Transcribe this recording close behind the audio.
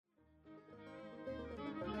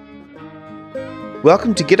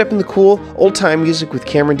Welcome to Get Up in the Cool, old-time music with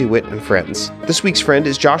Cameron DeWitt and friends. This week's friend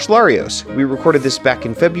is Josh Larios. We recorded this back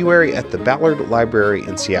in February at the Ballard Library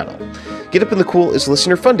in Seattle. Get Up in the Cool is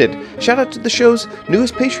listener-funded. Shout out to the show's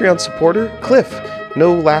newest Patreon supporter, Cliff.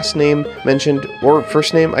 No last name mentioned, or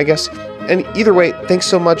first name, I guess. And either way, thanks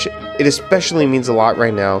so much. It especially means a lot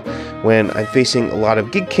right now when I'm facing a lot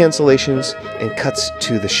of gig cancellations and cuts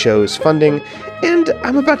to the show's funding, and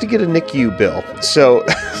I'm about to get a NICU bill. So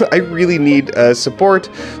I really need support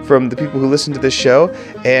from the people who listen to this show,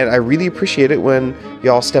 and I really appreciate it when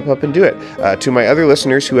y'all step up and do it. To my other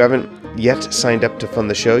listeners who haven't yet signed up to fund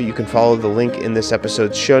the show, you can follow the link in this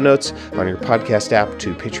episode's show notes on your podcast app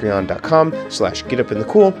to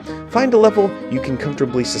patreon.com/getupinthecool. Find a level you can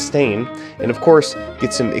comfortably sustain, and of course,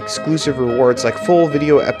 get some exclusive rewards like full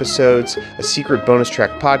video episodes, a secret bonus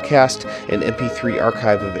track podcast, an MP3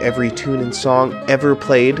 archive of every tune and song ever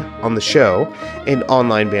played on the show, and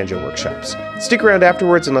online banjo workshops. Stick around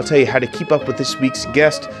afterwards and I'll tell you how to keep up with this week's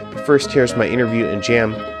guest, but first here's my interview and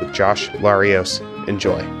jam with Josh Larios.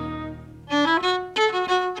 Enjoy.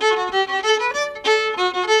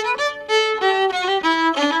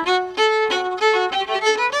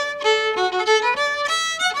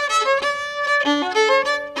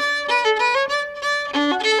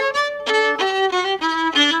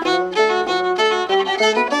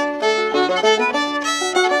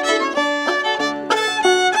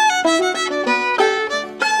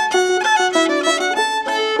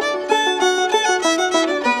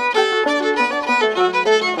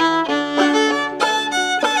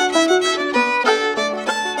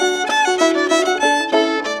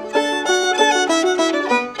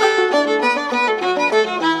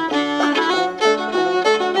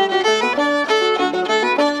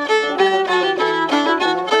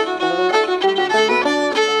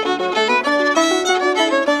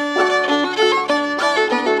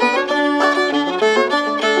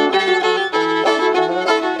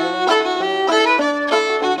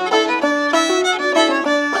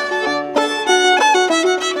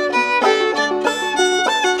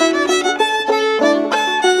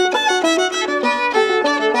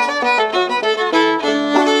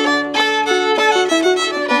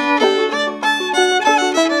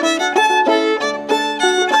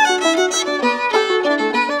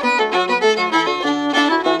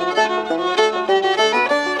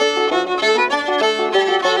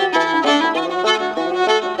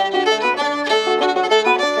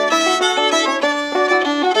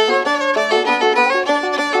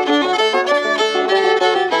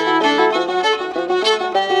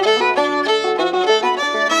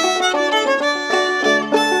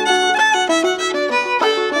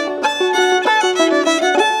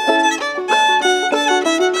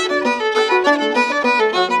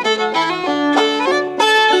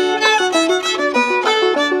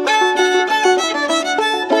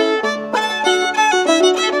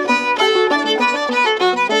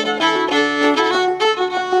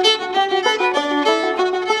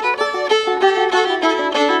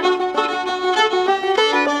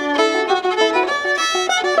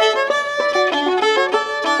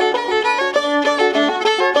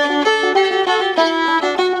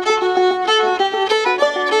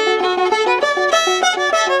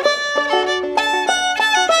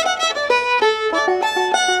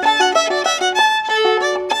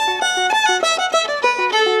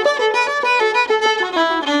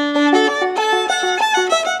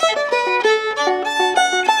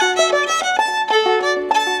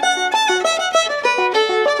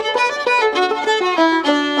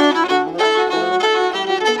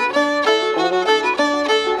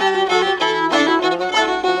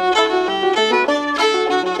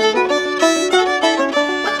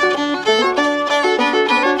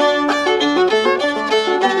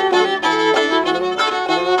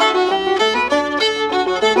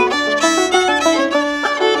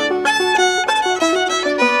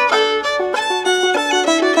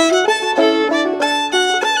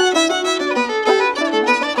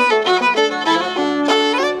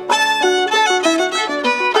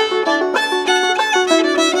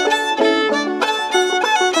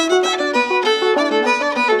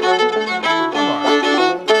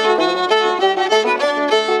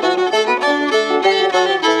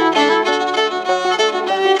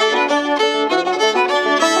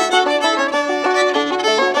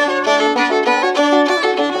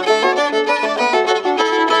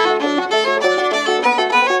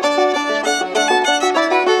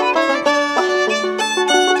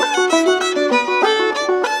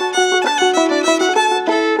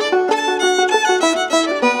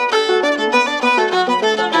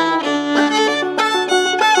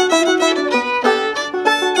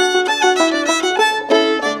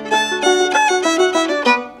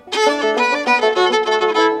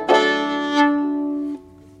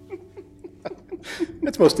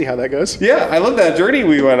 mostly how that goes. Yeah, I love that journey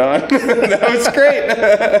we went on. That was great.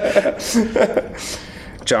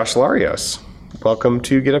 Josh Larios, welcome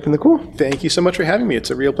to Get Up in the Cool. Thank you so much for having me.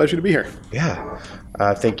 It's a real pleasure to be here. Yeah.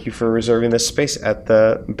 Thank you for reserving this space at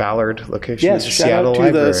the Ballard location. Yes, of the shout Seattle out to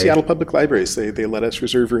Library. the Seattle Public Libraries. They let us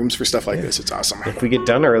reserve rooms for stuff like this. It's awesome. If we get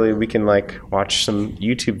done early, we can watch some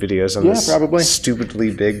YouTube videos on this probably.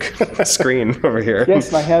 stupidly big screen over here. Yes,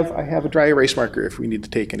 and I have a dry erase marker if we need to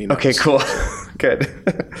take any notes. Okay, cool. Good.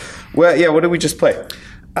 Well, yeah, what did we just play?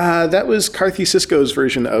 That was Carthy Cisco's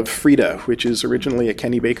version of Frida, which is originally a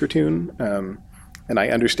Kenny Baker tune. And I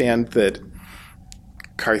understand that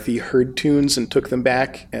Carthy heard tunes and took them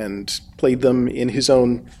back and played them in his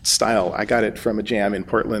own style. I got it from a jam in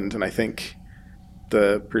Portland, and I think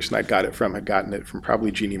the person I got it from had gotten it from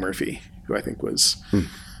probably Jeannie Murphy, who I think was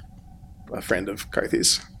a friend of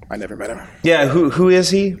Carthy's. I never met him. Yeah, who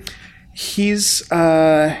is he? He's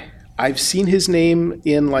I've seen his name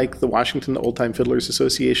in the Washington Old Time Fiddlers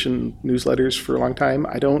Association newsletters for a long time.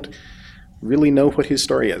 I don't really know what his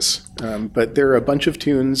story is, but there are a bunch of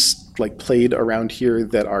tunes played around here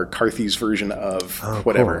that are Carthy's version of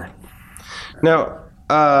whatever. Cool.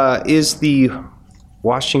 Now, is the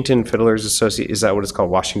Washington Fiddlers Association, is that what it's called,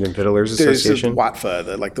 Washington Fiddlers Association? There's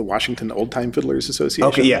WOTFA, the Washington Old Time Fiddlers Association.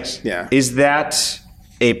 Okay, yes. Yeah. Is that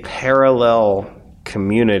a parallel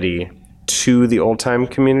community to the old time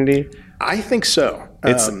community? I think so.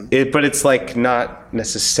 But it's not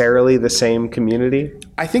necessarily the same community?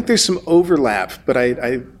 I think there's some overlap, but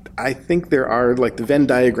I think there are, the Venn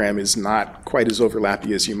diagram is not quite as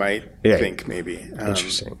overlappy as you might think, maybe.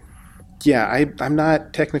 Interesting. Yeah, I'm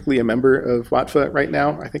not technically a member of WOTFA right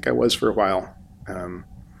now. I think I was for a while.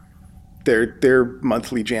 Their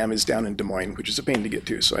monthly jam is down in Des Moines, which is a pain to get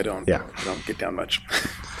to, so I don't get down much.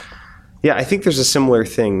 Yeah, I think there's a similar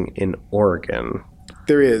thing in Oregon.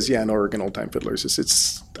 There is, in Oregon Old Time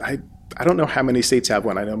Fiddlers. I don't know how many states have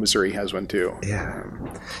one. I know Missouri has one too. Yeah.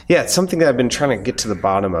 Yeah, it's something that I've been trying to get to the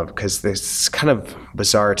bottom of, because it's kind of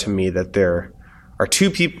bizarre to me that there's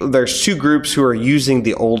two groups who are using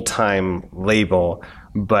the old time label,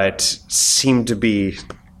 but seem to be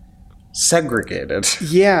segregated.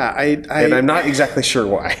 Yeah, and I'm not exactly sure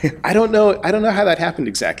why. I don't know how that happened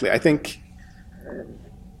exactly. I think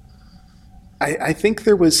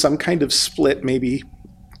there was some kind of split, maybe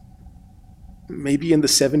in the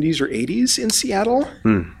 70s or 80s in Seattle.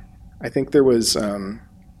 I think there was. I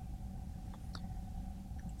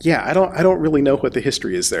don't really know what the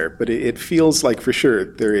history is there, but it feels like for sure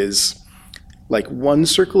there is one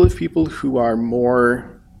circle of people who are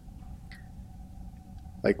more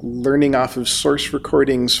learning off of source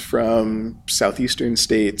recordings from southeastern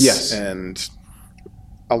states. Yes. And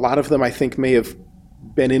a lot of them I think may have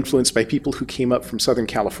been influenced by people who came up from Southern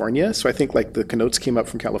California. So I think the Connotes came up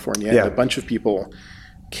from California, and a bunch of people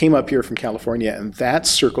came up here from California, and that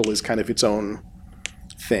circle is kind of its own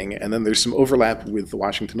thing. And then there's some overlap with the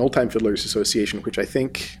Washington Old Time Fiddlers Association, which I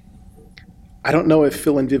don't know if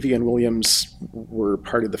Phil and Vivian Williams were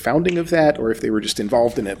part of the founding of that or if they were just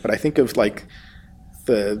involved in it, but I think of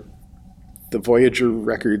the Voyager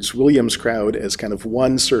Records Williams crowd as kind of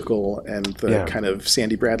one circle, and the kind of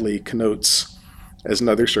Sandy Bradley Connotes as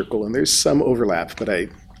another circle, and there's some overlap, but I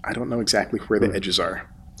don't know exactly where the edges are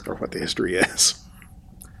or what the history is.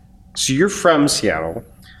 So you're from Seattle.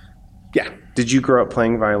 Yeah. Did you grow up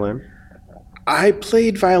playing violin? I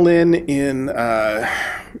played violin in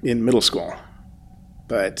middle school,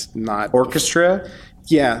 but not orchestra.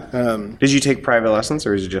 Yeah. Did you take private lessons,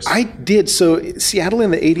 or is it just? I did. So Seattle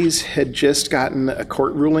in the 80s had just gotten a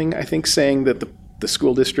court ruling, I think, saying that the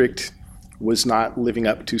school district was not living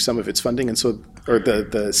up to some of its funding, and so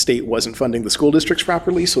the state wasn't funding the school districts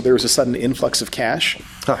properly, so there was a sudden influx of cash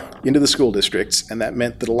into the school districts, and that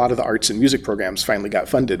meant that a lot of the arts and music programs finally got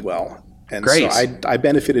funded well. And Great. So I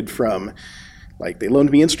benefited from, they loaned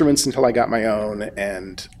me instruments until I got my own,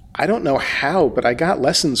 and I don't know how, but I got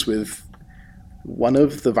lessons with one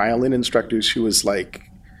of the violin instructors who was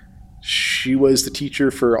she was the teacher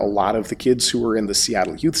for a lot of the kids who were in the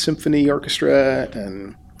Seattle Youth Symphony Orchestra,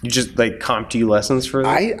 and you just comped you lessons for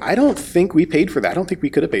that? I don't think we paid for that. I don't think we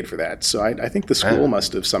could have paid for that. So I think the school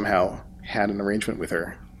must have somehow had an arrangement with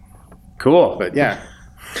her. Cool. But yeah.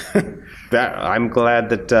 I'm glad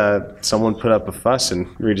that someone put up a fuss and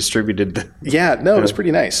redistributed the... Yeah, no, it was pretty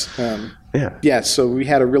nice. Yeah, so we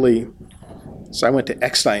had so I went to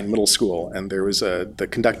Eckstein Middle School, and there was the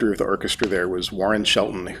conductor of the orchestra there was Warren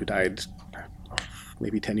Shelton, who died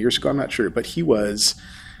maybe 10 years ago, I'm not sure, but he was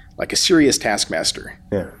a serious taskmaster.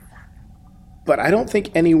 Yeah. But I don't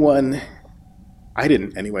think anyone, I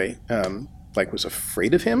didn't anyway, was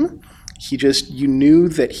afraid of him. He just, you knew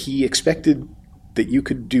that he expected that you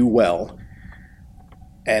could do well.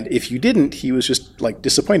 And if you didn't, he was just like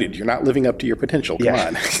disappointed. You're not living up to your potential. Come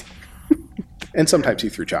on. And sometimes he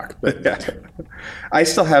threw chalk. But yeah. I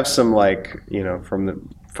still have some, like, you know, from the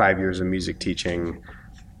 5 years of music teaching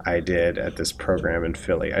I did at this program in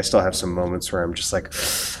Philly, I still have some moments where I'm just like,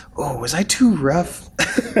 oh, was I too rough?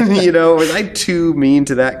 You know, was I too mean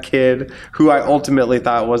to that kid who I ultimately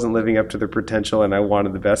thought wasn't living up to their potential and I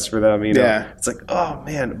wanted the best for them? You know, It's like, oh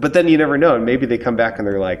man. But then you never know. And maybe they come back and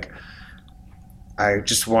they're like, I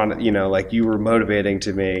just want, you know, like, you were motivating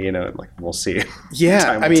to me, you know, and like, we'll see.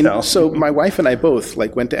 Yeah. I mean, so my wife and I both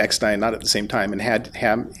like went to Eckstein, not at the same time, and had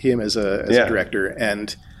him as a director,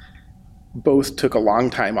 and both took a long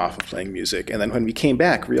time off of playing music. And then when we came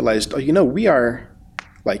back, realized, oh, you know, we are,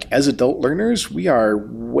 like, as adult learners, we are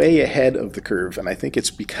way ahead of the curve. And I think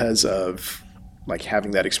it's because of, like,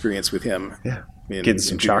 having that experience with him. Yeah. Getting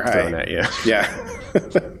some chalk thrown at you. Yeah.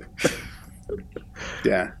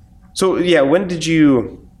 Yeah. So, yeah,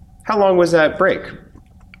 how long was that break?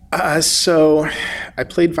 So I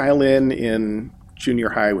played violin in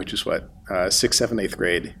junior high, which is what, 6th, 7th, 8th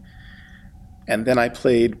grade. And then I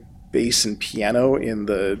played bass and piano in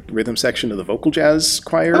the rhythm section of the vocal jazz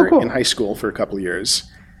choir in high school for a couple of years.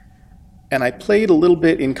 And I played a little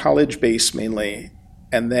bit in college bass mainly.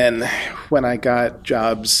 And then when I got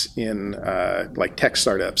jobs in like tech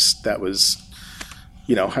startups, that was,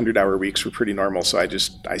 you know, 100-hour weeks were pretty normal. So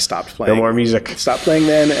I stopped playing. No more music. Stopped playing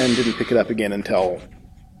then and didn't pick it up again until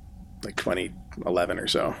like 2011 or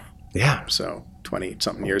so. Yeah. So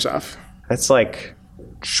 20-something years off. That's like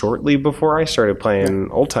shortly before I started playing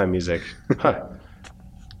old-time music. Huh.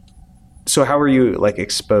 So how were you, like,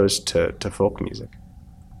 exposed to folk music?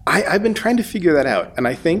 I've been trying to figure that out. And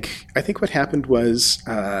I think what happened was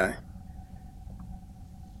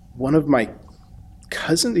one of my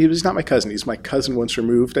cousins, he was not my cousin, he's my cousin once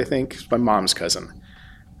removed, I think. He's my mom's cousin.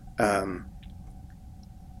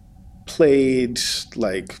 Played,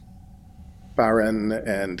 like, baron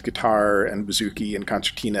and guitar and bouzouki and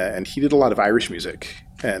concertina, and he did a lot of Irish music.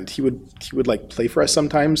 And he would like play for us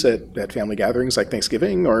sometimes at family gatherings like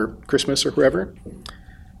Thanksgiving or Christmas or wherever.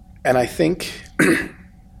 And I think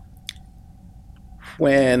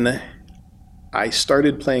when I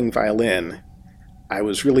started playing violin, I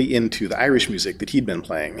was really into the Irish music that he'd been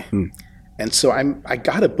playing. And so I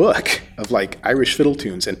got a book of like Irish fiddle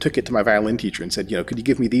tunes and took it to my violin teacher and said, you know, could you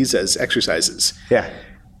give me these as exercises? Yeah.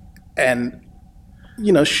 And,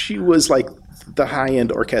 you know, she was like the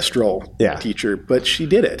high-end orchestral teacher, but she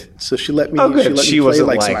did it. So she let me, play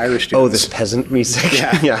like some Irish tunes. Oh, this peasant music.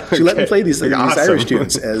 Yeah. She let me play these Irish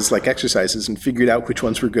tunes as like exercises and figured out which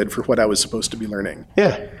ones were good for what I was supposed to be learning.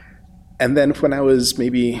 Yeah. And then when I was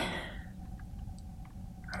maybe,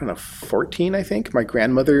 I don't know, 14, I think, my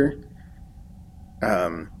grandmother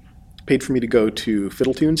paid for me to go to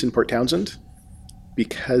Fiddle Tunes in Port Townsend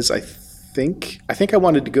because I think I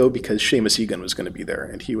wanted to go because Seamus Egan was going to be there,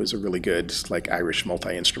 and he was a really good, like, Irish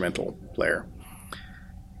multi-instrumental player.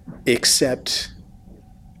 Except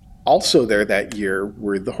also there that year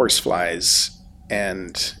were the Horseflies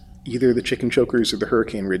and either the Chicken Chokers or the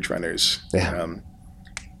Hurricane Ridge Runners. Yeah.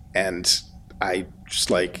 And I just,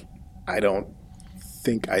 like, I don't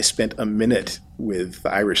think I spent a minute with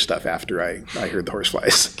the Irish stuff after I heard the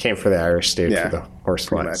Horseflies. Came for the Irish, stayed for the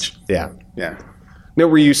Horseflies. Much. Yeah. Yeah. No,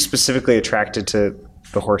 were you specifically attracted to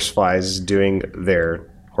the Horseflies doing their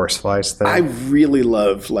Horseflies thing? I really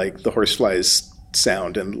love, like, the Horseflies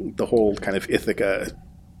sound and the whole kind of Ithaca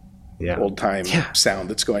old time sound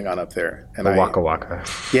that's going on up there. And the Waka Waka.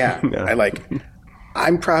 Yeah.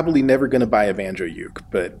 I'm probably never going to buy a banjo uke,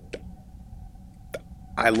 but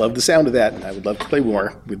I love the sound of that, and I would love to play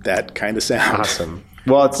more with that kind of sound. Awesome.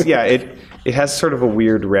 Well, it's it has sort of a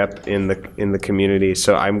weird rep in the community,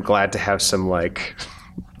 so I'm glad to have some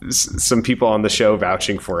people on the show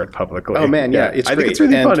vouching for it publicly. Oh man, yeah, it's I great. think it's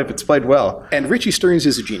really fun if it's played well. And Richie Stearns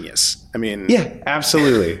is a genius. I mean, yeah,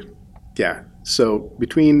 absolutely. Yeah. So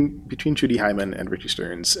between Judy Hyman and Richie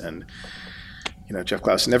Stearns and, you know, Jeff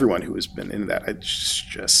Klaus and everyone who has been into that, it's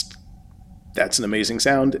just that's an amazing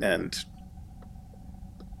sound, and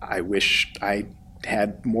I wish I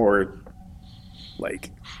had more,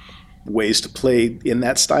 like, ways to play in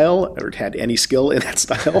that style or had any skill in that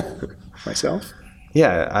style myself.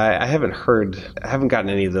 Yeah, I haven't gotten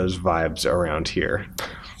any of those vibes around here.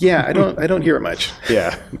 Yeah, I don't hear it much.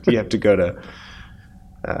 Yeah, you have to go to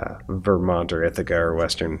Vermont or Ithaca or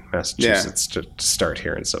Western Massachusetts to start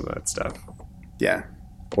hearing some of that stuff. Yeah.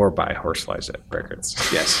 Or buy Horseflies at records.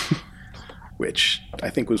 Yes. Which I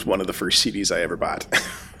think was one of the first CDs I ever bought.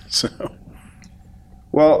 So,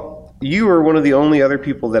 well, you are one of the only other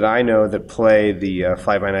people that I know that play the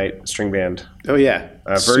Fly By Night string band. Oh yeah,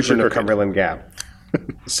 version of Cumberland Gap.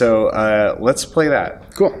 So let's play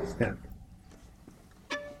that. Cool. Yeah.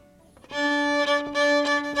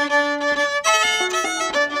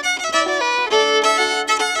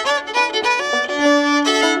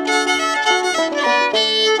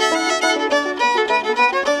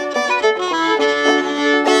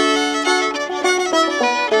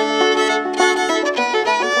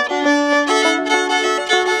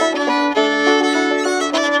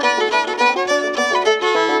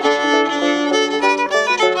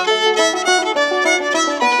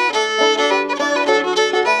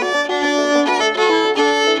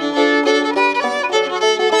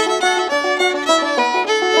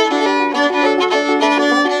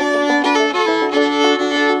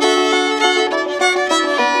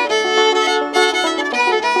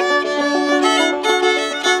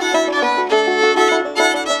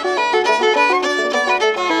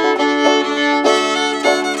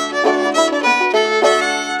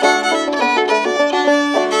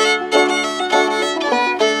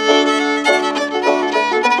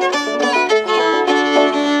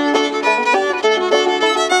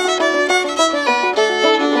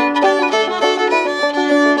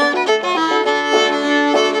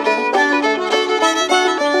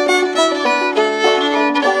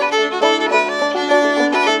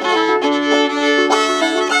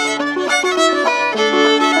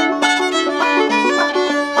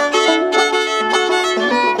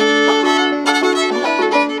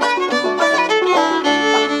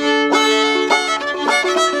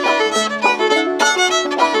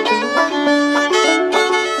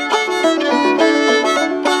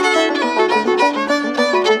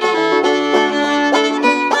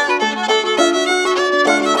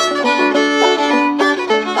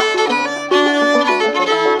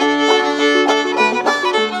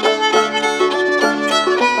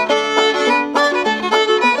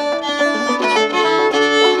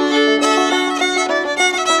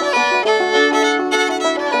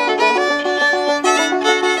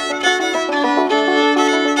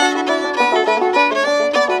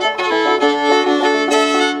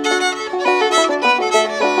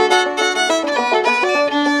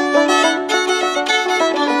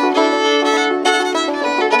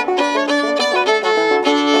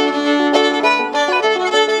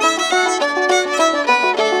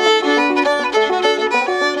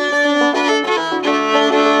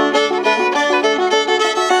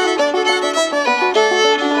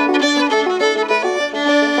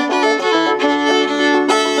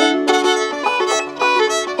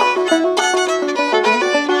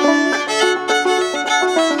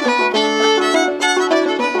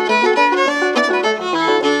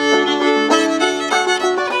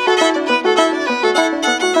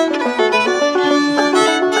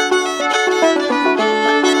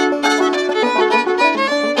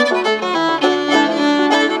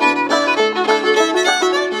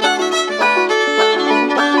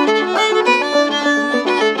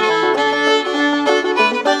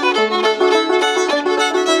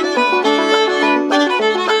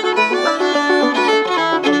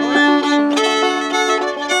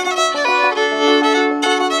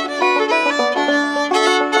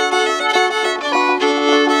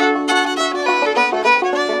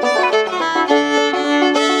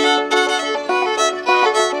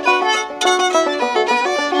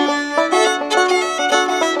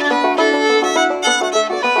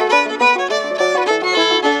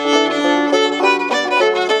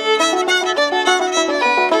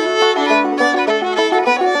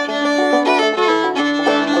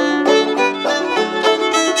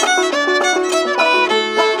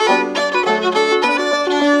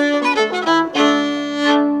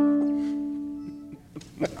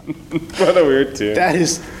 What a weird tune. That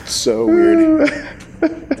is so weird.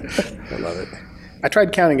 I love it. I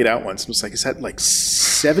tried counting it out once and was like, is that like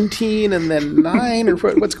 17 and then 9? Or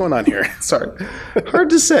what's going on here? Sorry.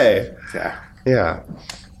 Hard to say. Yeah. Yeah.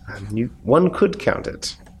 One could count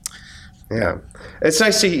it. Yeah. It's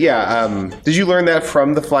nice to, did you learn that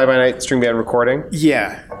from the Fly By Night string band recording?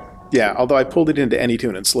 Yeah. Yeah. Although I pulled it into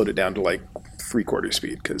Anytune and slowed it down to like 3/4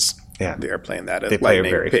 speed because they are playing that at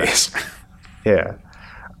lightning very pace. Fast. Yeah.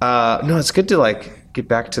 No, it's good to like get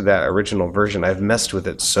back to that original version. I've messed with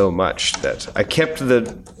it so much that I kept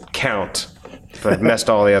the count, but I've messed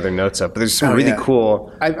all the other notes up. But there's some really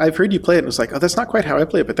cool. I've heard you play it and it's like, oh, that's not quite how I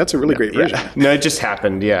play it, but that's a really great version. Yeah. No, it just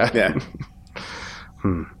happened. Yeah. Yeah.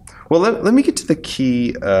 Well, let me get to the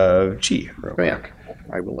key of G real quick. Yeah.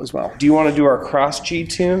 I will as well. Do you want to do our cross G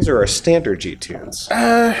tunes or our standard G tunes?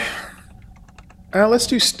 Let's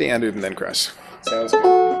do standard and then cross. Sounds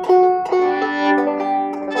good.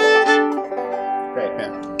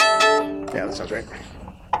 that sounds right.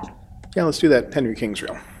 Yeah, let's do that Henry King's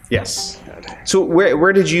Reel. Yes. So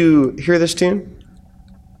where did you hear this tune?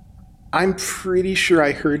 I'm pretty sure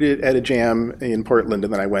I heard it at a jam in Portland,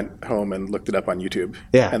 and then I went home and looked it up on YouTube.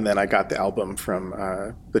 Yeah. And then I got the album from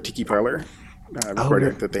the Tiki Parlor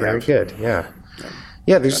recording that they have. Very good, yeah.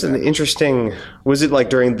 Yeah, there's an interesting... Was it like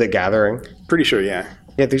during the gathering? Pretty sure, yeah.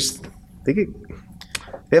 Yeah, they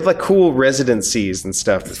have like cool residencies and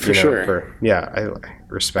stuff. For sure. I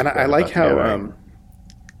respect and that. I like how,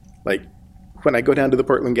 like, when I go down to the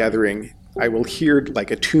Portland gathering, I will hear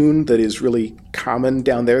like a tune that is really common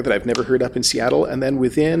down there that I've never heard up in Seattle, and then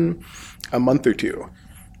within a month or two,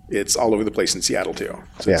 it's all over the place in Seattle too.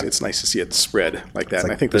 So it's nice to see it spread like that.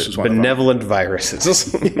 And I think this was one benevolent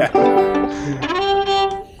viruses. Yeah.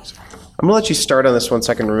 I'm gonna let you start on this one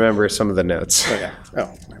so I can remember some of the notes. Oh yeah.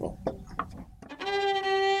 Oh, I will.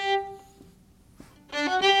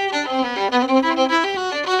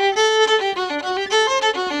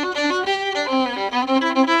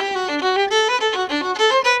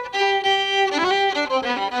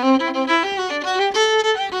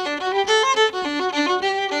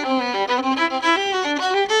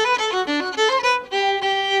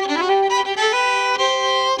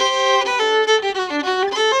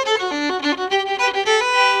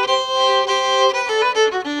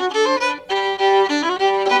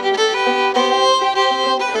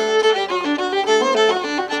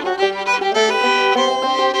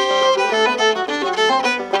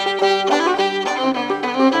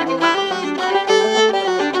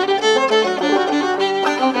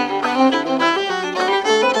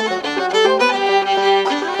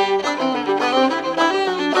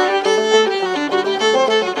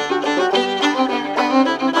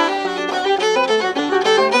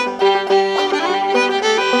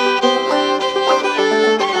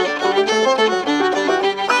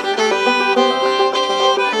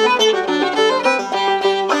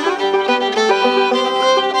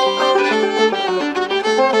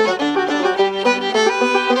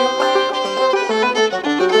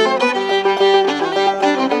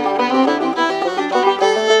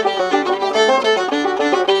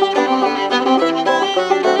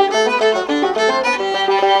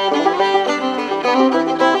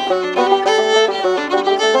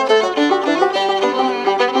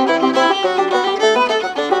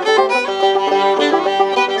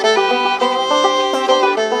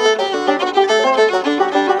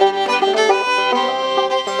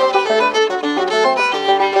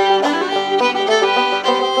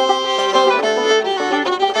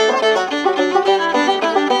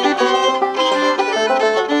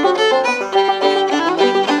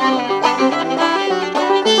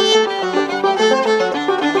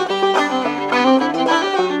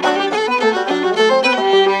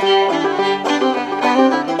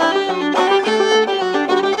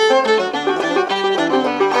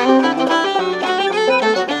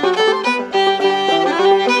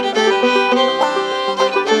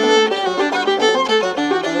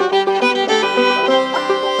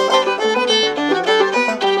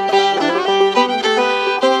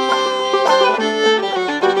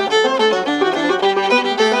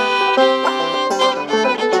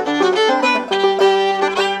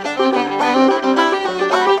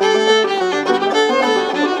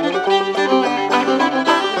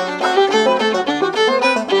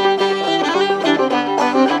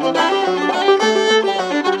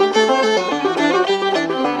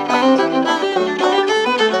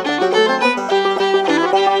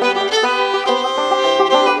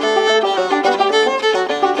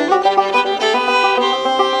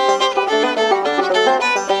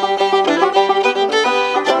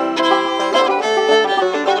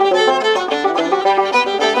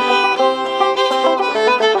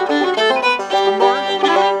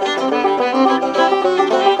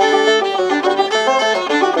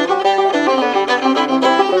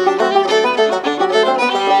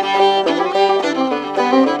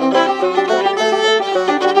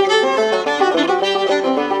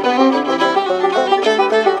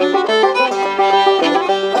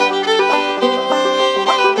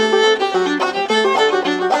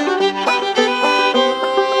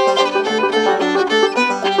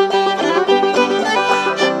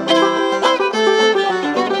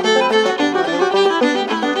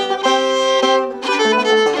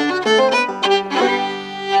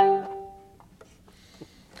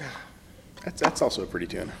 That's also a pretty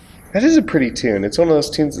tune. That is a pretty tune. It's one of those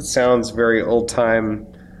tunes that sounds very old time,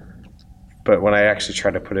 but when I actually try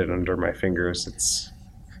to put it under my fingers, it's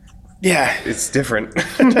different.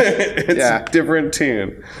 It's a different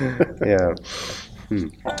tune. Yeah.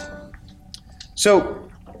 So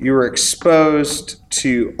you were exposed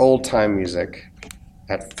to old time music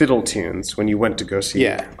at Fiddle Tunes when you went to go see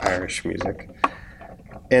Irish music.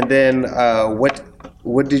 And then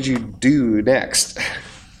what did you do next?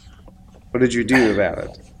 What did you do about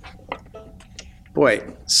it? Boy,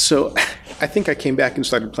 so I think I came back and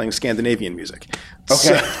started playing Scandinavian music.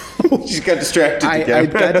 Okay. So, you got distracted again. I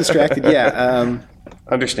got distracted, yeah.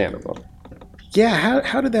 Understandable. Yeah,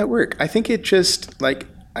 how did that work? I think it just, like,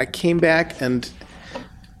 I came back and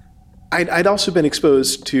I'd also been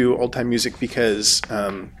exposed to old-time music because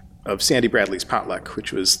of Sandy Bradley's Potluck,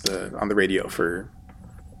 which was on the radio for,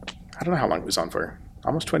 I don't know how long it was on for,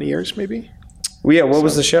 almost 20 years maybe? Well, yeah, what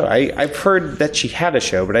was the show? I've heard that she had a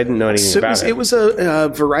show, but I didn't know anything about it. It was a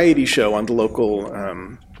variety show on the local,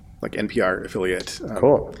 like NPR affiliate.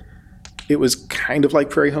 Cool. It was kind of like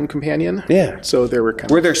Prairie Home Companion. Yeah. So there were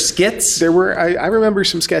there skits? There were. I remember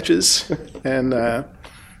some sketches, and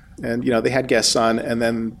they had guests on, and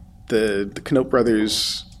then the Knope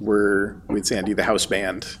brothers were with Sandy, the house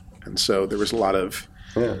band, and so there was a lot of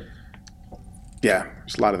there's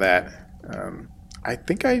a lot of that. I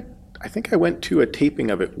think I went to a taping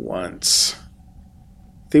of it once.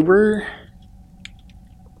 They were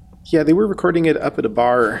recording it up at a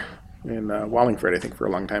bar in Wallingford, I think, for a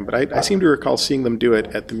long time. But I seem to recall seeing them do it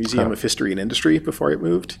at the Museum of History and Industry before it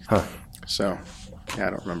moved. Huh. So, yeah,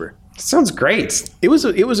 I don't remember. Sounds great. It was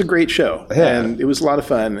a great show, and it was a lot of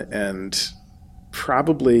fun, and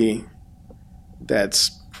probably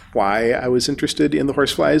that's why I was interested in the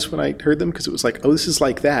Horseflies when I heard them, because it was like, oh, this is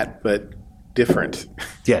like that, but different.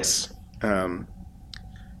 Yes. But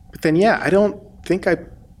then, I don't think I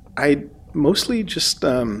mostly just,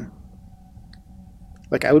 like,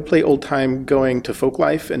 I would play old time going to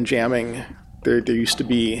Folklife and jamming. There used to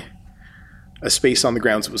be a space on the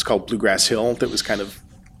grounds that was called Bluegrass Hill that was kind of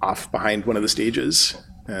off behind one of the stages.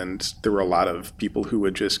 And there were a lot of people who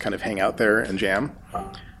would just kind of hang out there and jam.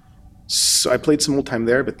 So I played some old time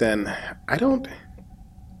there, but then I don't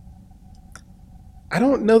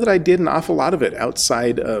know that I did an awful lot of it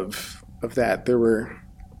outside of that. There were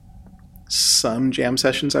some jam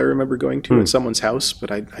sessions I remember going to in someone's house,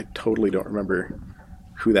 but I totally don't remember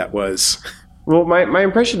who that was. Well, my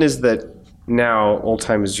impression is that now old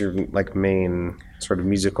time is your like main sort of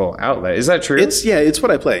musical outlet. Is that true? It's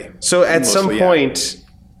what I play. So at some point,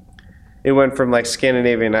 it went from like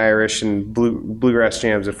Scandinavian, Irish, and bluegrass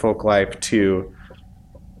jams at Folklife to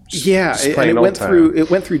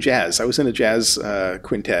it went through jazz. I was in a jazz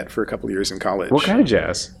quintet for a couple of years in college. What kind of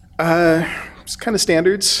jazz? It's kind of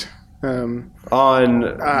standards. On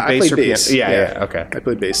bass or bass. Piano? Yeah, okay. I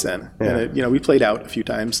played bass then. Yeah. And we played out a few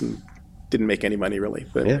times and didn't make any money really.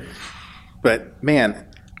 But man,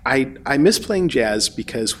 I miss playing jazz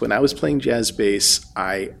because when I was playing jazz bass,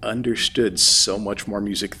 I understood so much more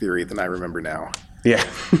music theory than I remember now. Yeah.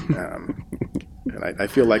 And I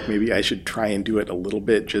feel like maybe I should try and do it a little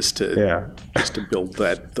bit just to build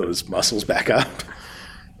those muscles back up.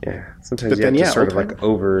 Yeah. Sometimes you have to sort of like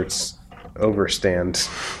overstand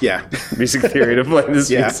music theory to play this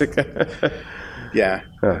music. Yeah.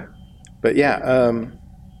 Huh. But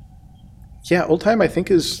old time I think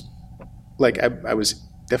is like I was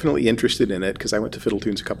definitely interested in it because I went to Fiddle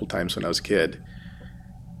Tunes a couple times when I was a kid.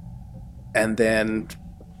 And then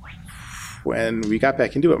when we got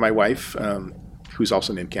back into it, my wife, who's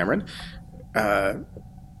also named Cameron,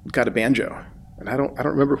 got a banjo. And I don't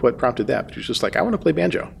remember what prompted that, but she was just like, I want to play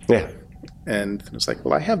banjo. Yeah. And it's like,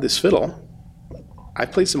 well, I have this fiddle. I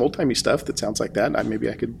played some old-timey stuff that sounds like that. Maybe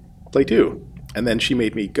I could play too. And then she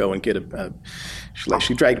made me go and get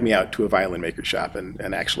she dragged me out to a violin maker shop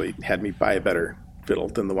and actually had me buy a better fiddle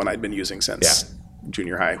than the one I'd been using since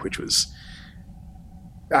junior high, which was,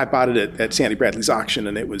 I bought it at Sandy Bradley's auction,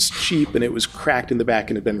 and it was cheap, and it was cracked in the back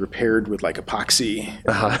and had been repaired with like epoxy.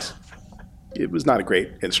 It was not a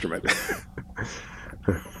great instrument.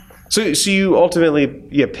 So you ultimately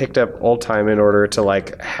picked up old time in order to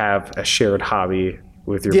like have a shared hobby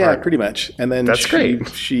with your partner. Pretty much. And then that's great.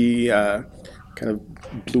 She kind of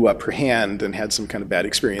blew up her hand and had some kind of bad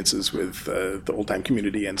experiences with the old time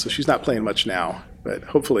community, and so she's not playing much now. But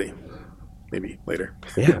hopefully, maybe later.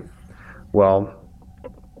 Yeah. Well,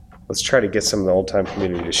 let's try to get some of the old time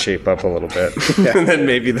community to shape up a little bit, and then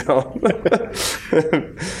maybe they'll.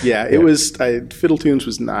 It was Fiddle Tunes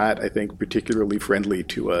was not, I think, particularly friendly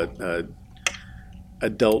to a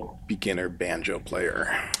adult beginner banjo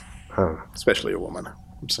player, especially a woman.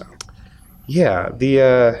 So,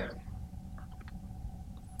 the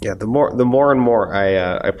more and more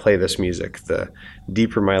I play this music, the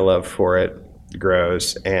deeper my love for it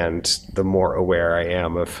grows, and the more aware I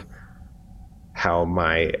am of how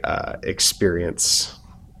my experience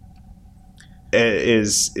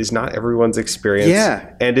is not everyone's experience.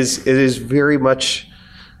 Yeah. And it is very much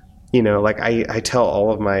you know, like I tell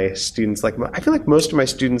all of my students, like I feel like most of my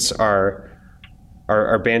students are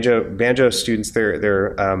banjo students.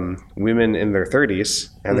 They're women in their 30s,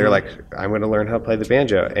 and they're like, I'm going to learn how to play the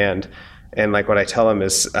banjo. And like what I tell them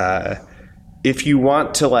is, if you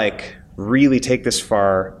want to like really take this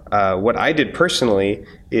far, what I did personally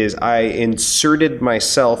is I inserted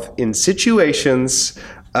myself in situations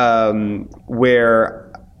where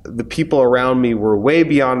the people around me were way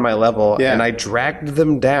beyond my level, and I dragged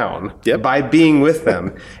them down by being with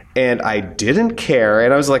them. And I didn't care,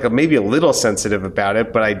 and I was like maybe a little sensitive about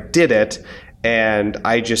it, but I did it. And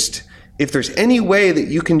I just, if there's any way that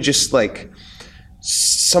you can just like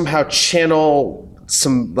somehow channel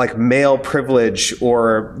some like male privilege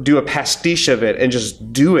or do a pastiche of it and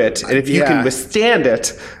just do it, and if you can withstand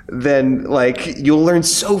it, then like you'll learn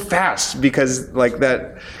so fast, because like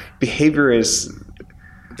that behavior is...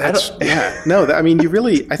 I mean, you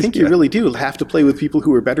really, I think you really do have to play with people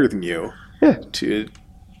who are better than you to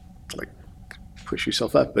like push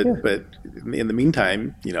yourself up. But in the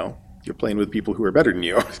meantime, you know, you're playing with people who are better than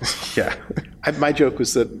you. My joke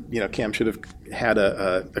was that, you know, Cam should have had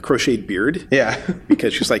a crocheted beard.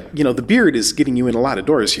 Because she's like, you know, the beard is getting you in a lot of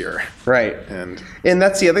doors here. Right. And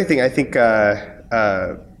that's the other thing I think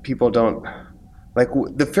people don't like.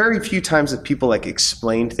 The very few times that people like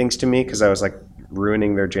explained things to me because I was like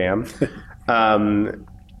ruining their jam,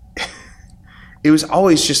 it was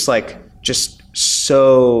always just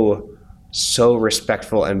so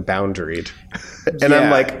respectful and boundaried. And I'm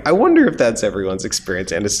like, I wonder if that's everyone's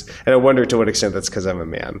experience, and I wonder to what extent that's because I'm a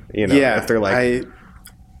man, you know. If they're like,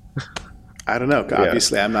 I don't know,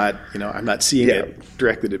 obviously I'm not seeing it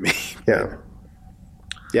directed at me.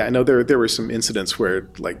 I know there were some incidents where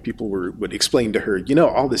like people would explain to her, you know,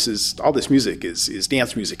 all this music is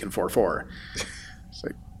dance music in 4/4. It's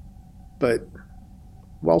like, but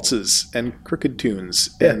waltzes and crooked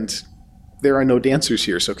tunes, and there are no dancers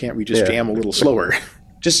here, so can't we just jam a little slower?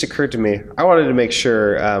 Just occurred to me, I wanted to make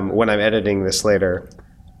sure when I'm editing this later,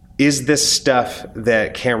 is this stuff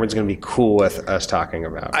that Cameron's going to be cool with us talking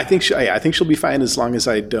about? I think she'll be fine as long as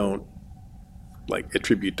I don't like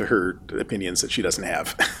attribute to her opinions that she doesn't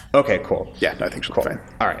have. Okay, cool. Yeah, no, I think she'll be fine.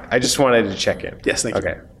 All right, I just wanted to check in. Yes, thank you.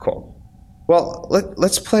 Okay, cool. Well,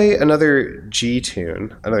 let's play another G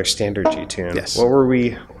tune, another standard G tune. Yes. What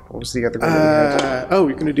was the other one that we had?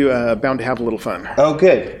 We're going to do Bound to Have a Little Fun. Oh,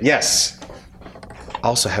 good. Yes.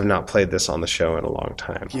 Also have not played this on the show in a long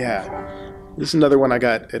time. Yeah. This is another one I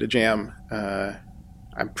got at a jam.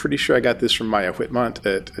 I'm pretty sure I got this from Maya Whitmont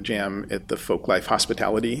at a jam at the Folklife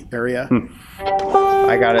Hospitality area.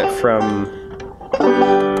 I got it from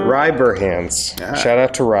Rye Burhans. Shout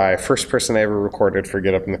out to Rye. First person I ever recorded for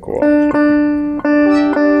Get Up in the Cool.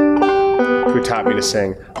 Who taught me to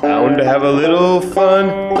sing, bound to have a little fun,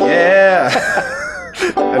 and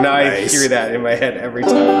now I hear that in my head every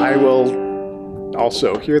time. I will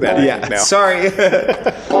also hear that now. Sorry.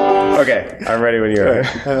 Okay, I'm ready when you are.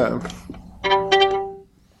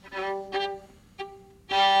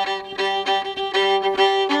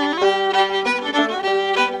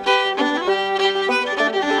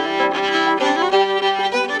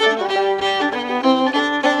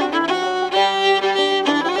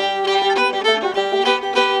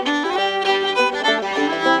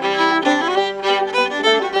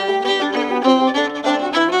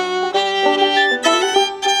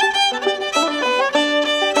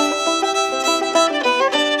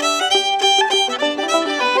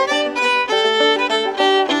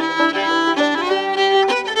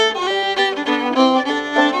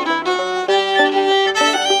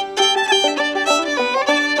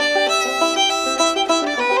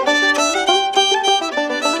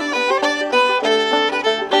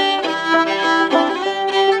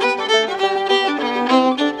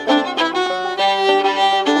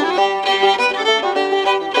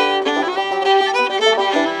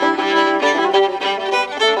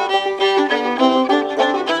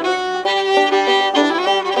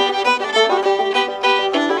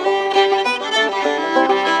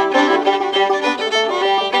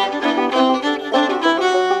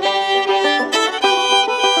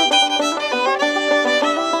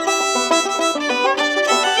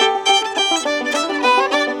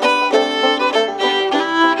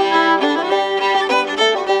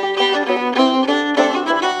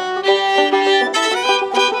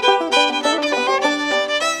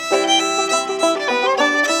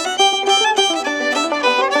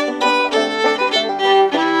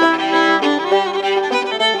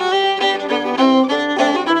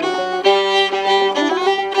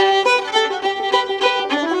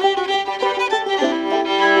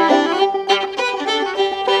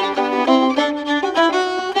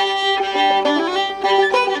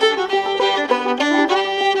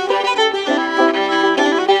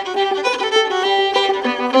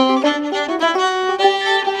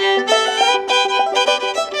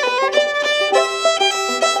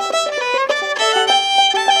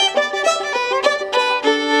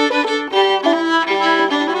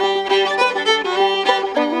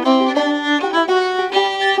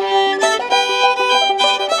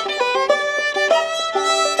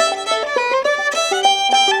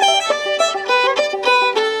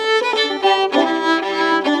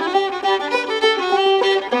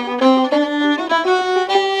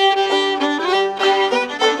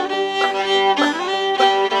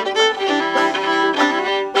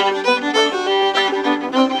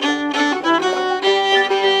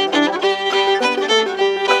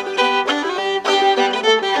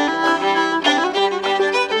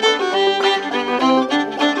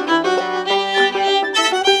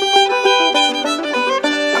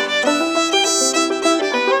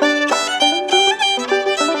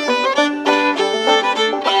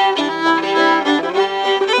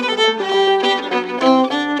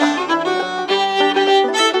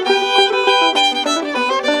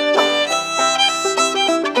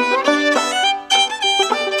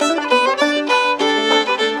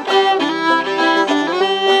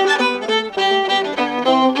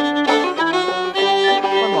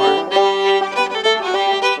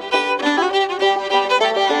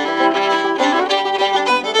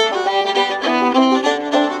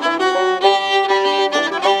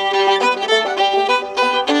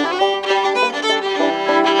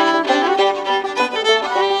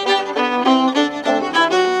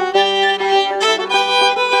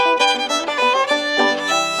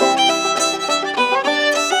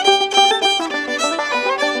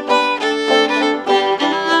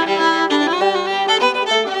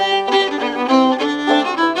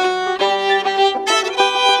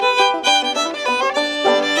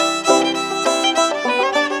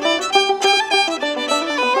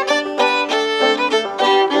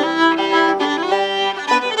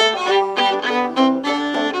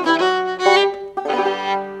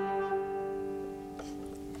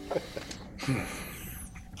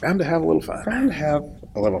 Bound to have a little fun. Bound to have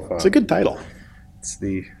a little fun. It's a good title. It's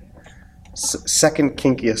the second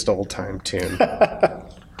kinkiest old-time tune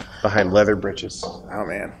behind Leather Britches. Oh,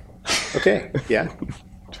 man. Okay. Yeah.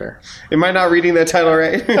 Fair. Am I not reading that title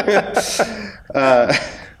right?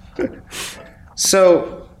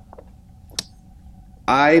 So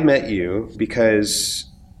I met you because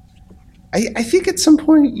I think at some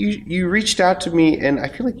point you reached out to me, and I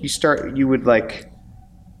feel like you would like,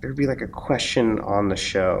 there'd be like a question on the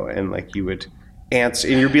show, and like you would answer,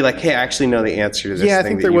 and you'd be like, "Hey, I actually know the answer to this." Yeah,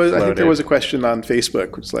 thing I think there was a question on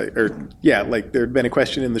Facebook. It's like, like there'd been a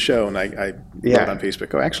question in the show, and I wrote on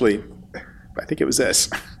Facebook. Oh, actually, I think it was this.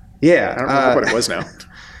 Yeah, I don't remember what it was now.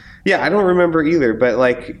 Yeah, I don't remember either, but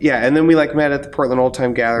like, yeah, and then we like met at the Portland Old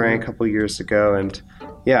Time Gathering a couple of years ago, and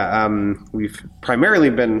yeah, we've primarily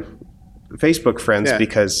been Facebook friends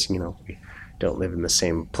because we don't live in the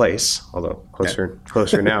same place, although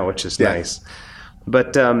closer now, which is nice.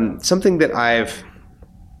 But something that I've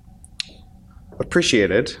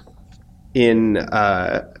appreciated in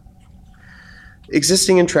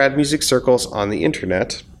existing in trad music circles on the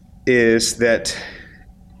internet is that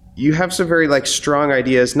you have some very like strong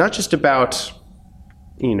ideas, not just about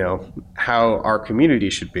how our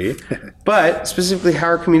community should be, but specifically how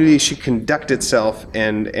our community should conduct itself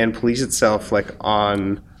and police itself like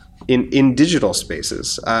in digital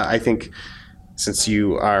spaces. I think since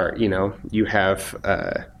you are, you have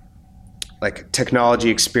like technology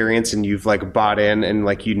experience, and you've like bought in, and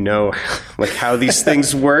like like how these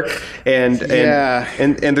things work, and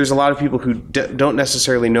there's a lot of people who don't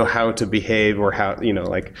necessarily know how to behave or how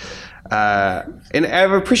and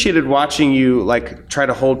I've appreciated watching you like try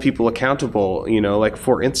to hold people accountable. Like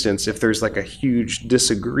for instance, if there's like a huge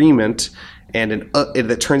disagreement and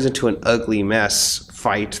that turns into an ugly mess,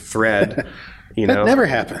 fight, thread. That never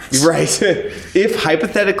happens. Right. If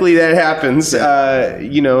hypothetically that happens,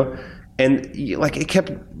 and like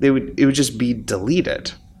it would just be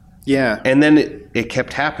deleted. Yeah. And then it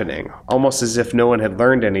kept happening, almost as if no one had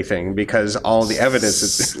learned anything, because all the evidence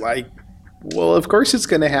is like, well, of course it's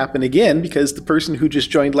going to happen again, because the person who just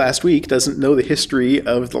joined last week doesn't know the history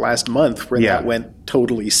of the last month when that went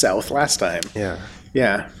totally south last time. Yeah.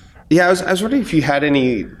 Yeah. Yeah. I was wondering if you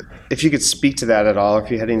could speak to that at all,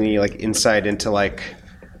 if you had any like insight into like,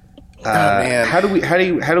 how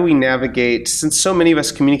do we navigate, since so many of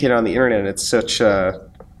us communicate on the internet, it's such a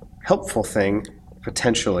helpful thing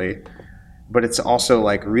potentially, but it's also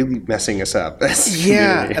like really messing us up.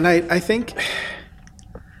 Yeah. And I think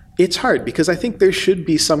it's hard, because I think there should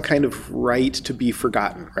be some kind of right to be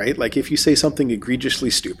forgotten, right? Like if you say something egregiously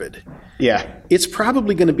stupid, it's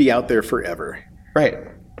probably going to be out there forever. Right.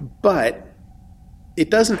 But it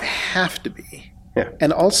doesn't have to be. Yeah.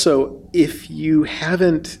 And also, if you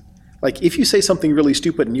haven't, like if you say something really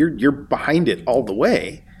stupid and you're behind it all the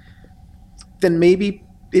way, then maybe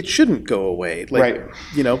it shouldn't go away. Like,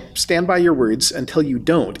 stand by your words until you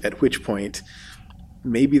don't, at which point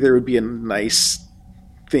maybe there would be a nice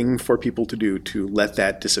thing for people to do to let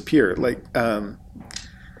that disappear. Like, I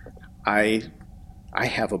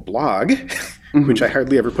have a blog, which I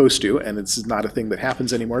hardly ever post to, and it's not a thing that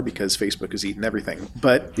happens anymore because Facebook has eaten everything.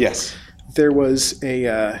 But there was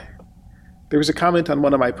a comment on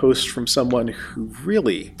one of my posts from someone who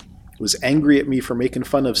really was angry at me for making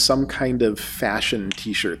fun of some kind of fashion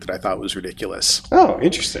T-shirt that I thought was ridiculous. Oh,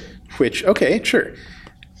 interesting. Which, okay, sure.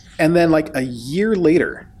 And then like a year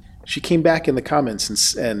later, she came back in the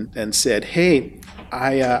comments and said, "Hey,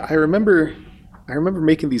 I remember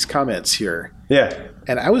making these comments here. Yeah.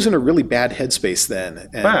 And I was in a really bad headspace then.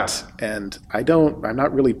 And I'm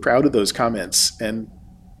not really proud of those comments. And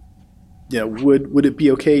would it be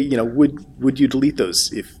okay? Would you delete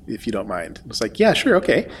those if you don't mind?" I was like, "Yeah, sure.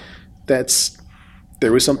 Okay.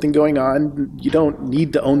 There was something going on. You don't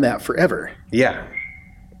need to own that forever." Yeah.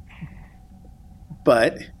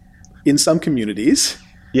 But in some communities,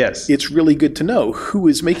 it's really good to know who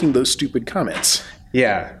is making those stupid comments.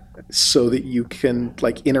 Yeah. So that you can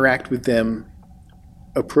like interact with them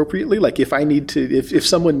appropriately. Like if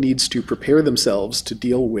someone needs to prepare themselves to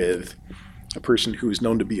deal with a person who is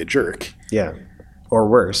known to be a jerk. Yeah. Or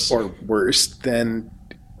worse, then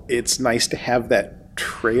it's nice to have that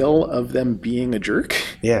trail of them being a jerk.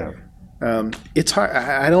 Yeah. It's hard.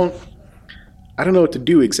 I don't know what to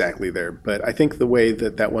do exactly there, but I think the way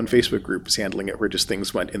that one Facebook group was handling it, where just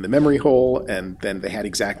things went in the memory hole and then they had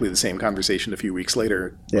exactly the same conversation a few weeks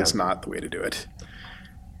later, was not the way to do it.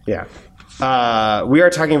 Yeah. We are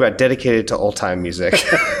talking about Dedicated to Old Time Music.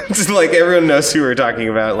 It's like everyone knows who we're talking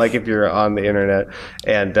about, like if you're on the internet.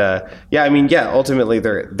 And ultimately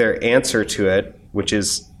their answer to it, which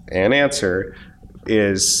is an answer,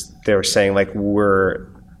 is they were saying like we're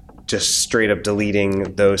just straight up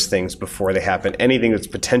deleting those things before they happen. Anything that's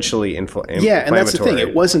potentially inflammatory. Yeah, and that's the thing.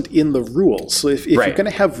 It wasn't in the rules. So if you're going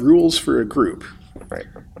to have rules for a group, right,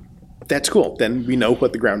 that's cool. Then we know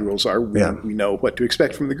what the ground rules are. We know what to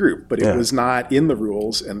expect from the group. But it was not in the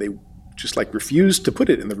rules, and they just like refused to put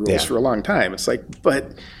it in the rules for a long time. It's like,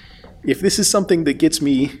 but if this is something that gets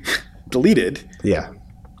me deleted,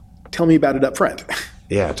 tell me about it up front.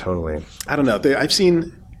 Yeah, totally. I don't know. I've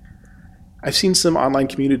seen some online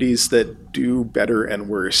communities that do better and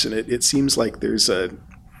worse, and it seems like there's a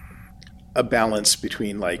balance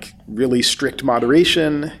between like really strict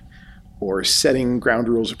moderation or setting ground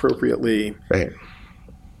rules appropriately, right?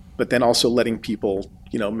 But then also letting people,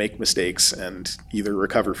 make mistakes and either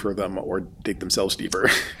recover for them or dig themselves deeper.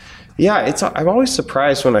 Yeah, I'm always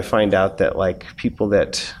surprised when I find out that like people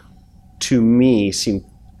that, to me, seem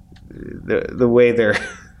the way their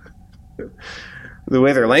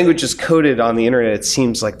language is coded on the internet, it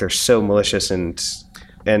seems like they're so malicious and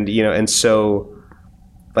so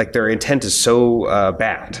like their intent is so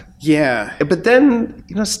bad. Yeah. But then,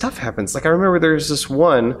 stuff happens. Like I remember there's this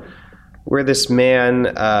one where this man,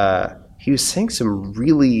 he was saying some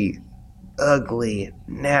really ugly,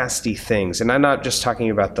 nasty things. And I'm not just talking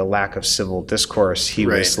about the lack of civil discourse. He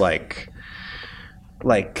was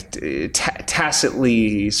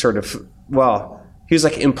tacitly sort of, he was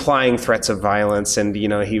like implying threats of violence, and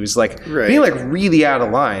he was like being like really out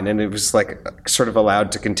of line, and it was like sort of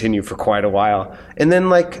allowed to continue for quite a while. And then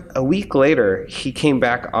like a week later, he came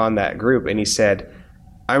back on that group and he said,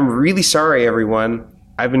 "I'm really sorry, everyone.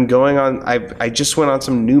 I've been going on. I just went on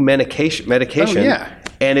some new medication,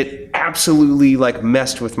 and it absolutely like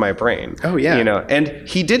messed with my brain. Oh yeah, And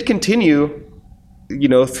he did continue,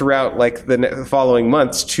 throughout like the following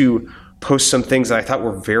months to post some things that I thought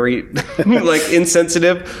were very like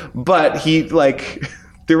insensitive, but he like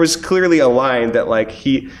there was clearly a line that like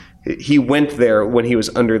he went there when he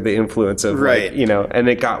was under the influence of like, and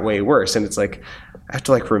it got way worse. And it's like I have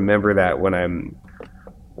to like remember that when I'm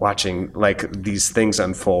watching like these things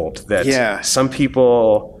unfold, that some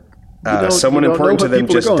people someone important to them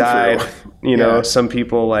just died. Some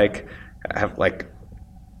people like have like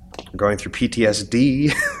going through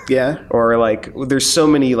PTSD. Or like there's so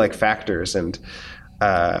many like factors, and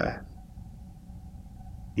I'm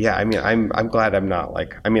glad I'm not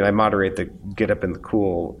like, I moderate the Get Up in the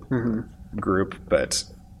Cool group, but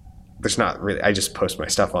there's not really, I just post my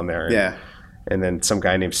stuff on there. And then some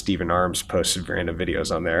guy named Stephen Arms posted random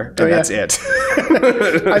videos on there, and that's it.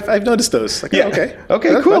 I've noticed those. Like, okay,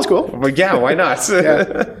 cool. That's cool. Well, yeah, why not?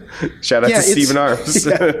 Shout out to Stephen Arms.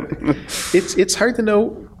 It's hard to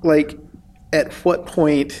know, like, at what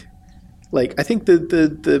point. Like, I think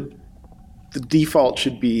the default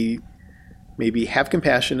should be maybe have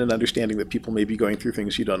compassion and understanding that people may be going through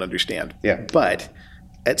things you don't understand. But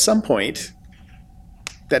at some point,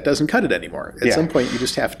 that doesn't cut it anymore. At some point, you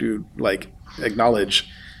just have to like acknowledge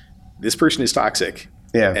this person is toxic,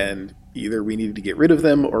 and either we need to get rid of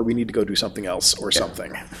them or we need to go do something else or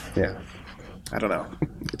something. I don't know.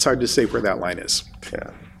 It's hard to say where that line is.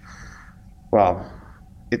 Well,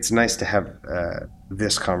 it's nice to have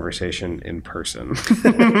this conversation in person.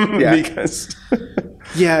 Because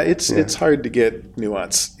it's hard to get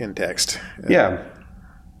nuance in text. And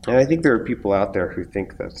I think there are people out there who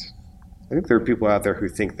think that.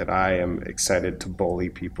 I am excited to bully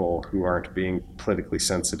people who aren't being politically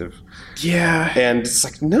sensitive. And it's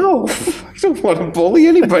like, no, I don't want to bully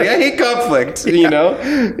anybody. I hate conflict.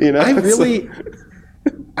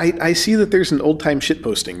 I see that there's an old time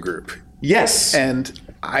shitposting group. Yes. And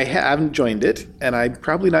I haven't joined it, and I'm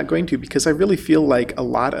probably not going to, because I really feel like a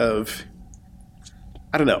lot of,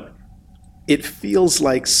 I don't know, it feels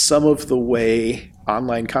like some of the way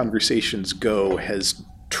online conversations go has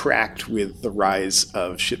tracked with the rise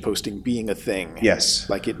of shitposting being a thing.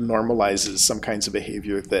 Like it normalizes some kinds of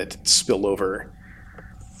behavior that spill over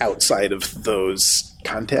outside of those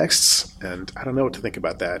contexts, and I don't know what to think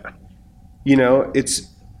about that.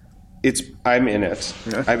 I'm in it.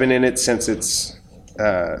 I've been in it since it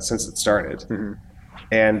started.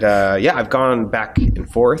 And I've gone back and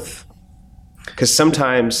forth, because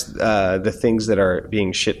sometimes the things that are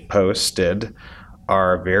being shit posted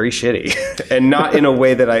are very shitty, and not in a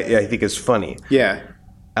way that I think is funny.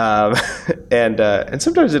 And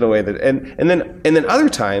sometimes in a way that, and then other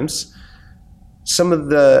times, some of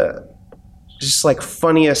the just like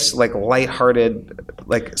funniest, like lighthearted,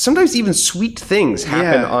 like sometimes even sweet things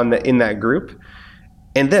happen in that group,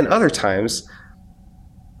 and then other times,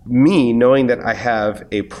 me knowing that I have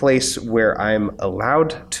a place where I'm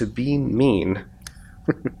allowed to be mean,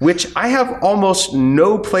 which I have almost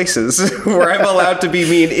no places where I'm allowed to be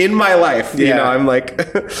mean in my life. You know, I'm like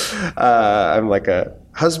a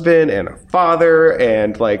husband and a father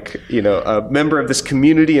and like, you know, a member of this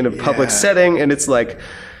community in a public setting. And it's like,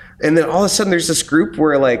 and then all of a sudden there's this group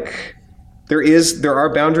where like, there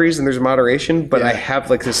are boundaries and there's moderation, but I have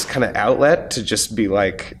like this kind of outlet to just be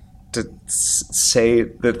like, to say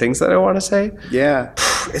the things that I want to say. Yeah.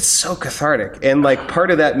 It's so cathartic. And like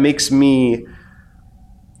part of that makes me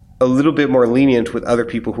a little bit more lenient with other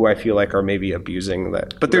people who I feel like are maybe abusing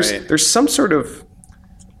that. But there's some sort of,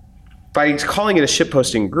 by calling it a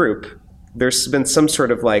shitposting group, there's been some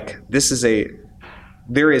sort of like,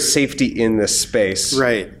 there is safety in this space.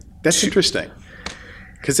 Right. That's interesting.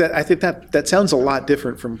 Because I think that sounds a lot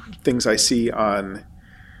different from things I see on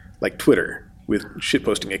like Twitter with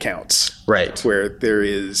shitposting accounts. Right. Where there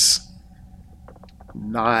is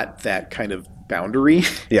not that kind of boundary,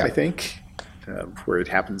 I think, where it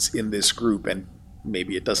happens in this group and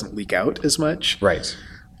maybe it doesn't leak out as much. Right.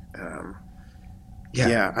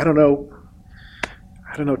 I don't know.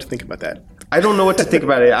 I don't know what to think about that. I don't know what to think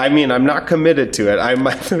about it. I mean, I'm not committed to it. I'm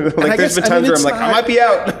like, there's been times where I'm like, I might be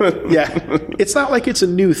out. Yeah. It's not like it's a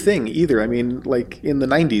new thing either. I mean, like in the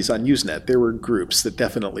 90s on Usenet, there were groups that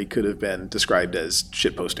definitely could have been described as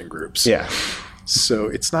shitposting groups. Yeah. So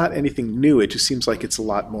it's not anything new. It just seems like it's a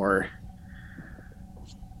lot more,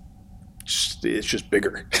 it's just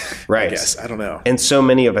bigger. Right. I guess. I don't know. And so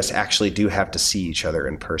many of us actually do have to see each other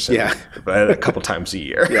in person. Yeah. A couple times a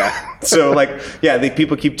year. Yeah. So like, the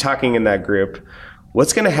people keep talking in that group.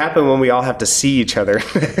 What's going to happen when we all have to see each other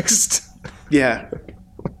next? Yeah.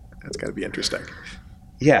 That's got to be interesting.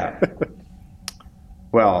 Yeah.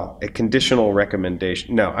 Well, a conditional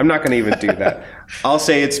recommendation. No, I'm not going to even do that. I'll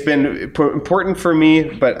say it's been important for me,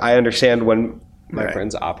 but I understand when my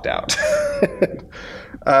friends opt out.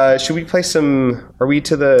 Should we play some... Are we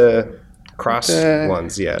to the cross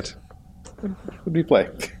ones yet? What did we play?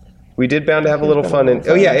 We did Bound to Have a Little Fun.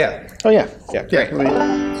 Oh, yeah. Yeah, great. Let me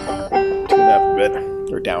tune it up a bit.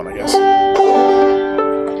 Or down, I guess.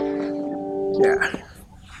 Yeah.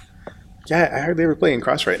 Yeah, I heard they were playing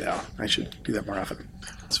Cross right now. I should do that more often.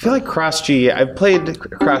 I feel like Cross G... I've played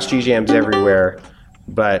Cross G jams everywhere,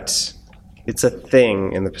 but... It's a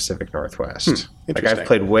thing in the Pacific Northwest. Like I've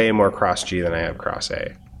played way more Cross G than I have Cross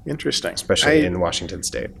A. Interesting. Especially in Washington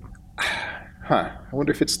State. Huh. I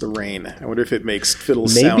wonder if it's the rain. I wonder if it makes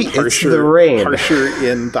fiddles Maybe sound harsher, it's the rain. harsher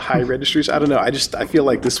in the high registers. I don't know. I feel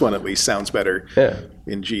like this one at least sounds better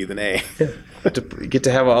in G than A. To get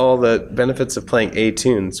to have all the benefits of playing A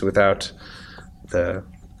tunes without the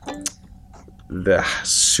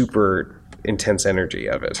super intense energy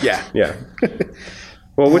of it. Yeah.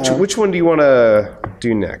 Well, which one do you want to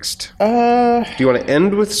do next? Do you want to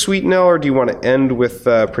end with Sweet Nell or do you want to end with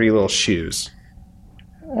Pretty Little Shoes?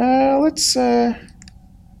 Let's end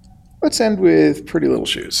with Pretty Little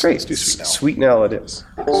Shoes. Great. Let's do Sweet Nell. Sweet Nell it is.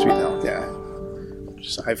 Sweet Nell, yeah.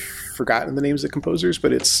 I've forgotten the names of the composers,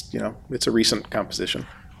 but it's a recent composition.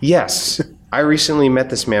 Yes. I recently met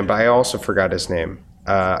this man, but I also forgot his name.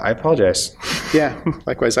 I apologize. Yeah,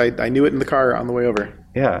 likewise. I knew it in the car on the way over.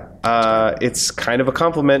 Yeah. It's kind of a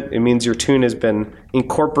compliment. It means your tune has been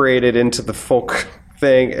incorporated into the folk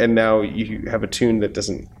thing, and now you have a tune that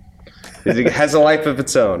doesn't... It has a life of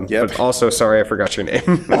its own. Yep. But also, sorry, I forgot your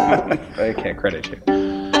name. I can't credit you.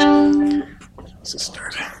 Let's just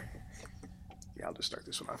start. Yeah, I'll just start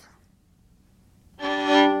this one off.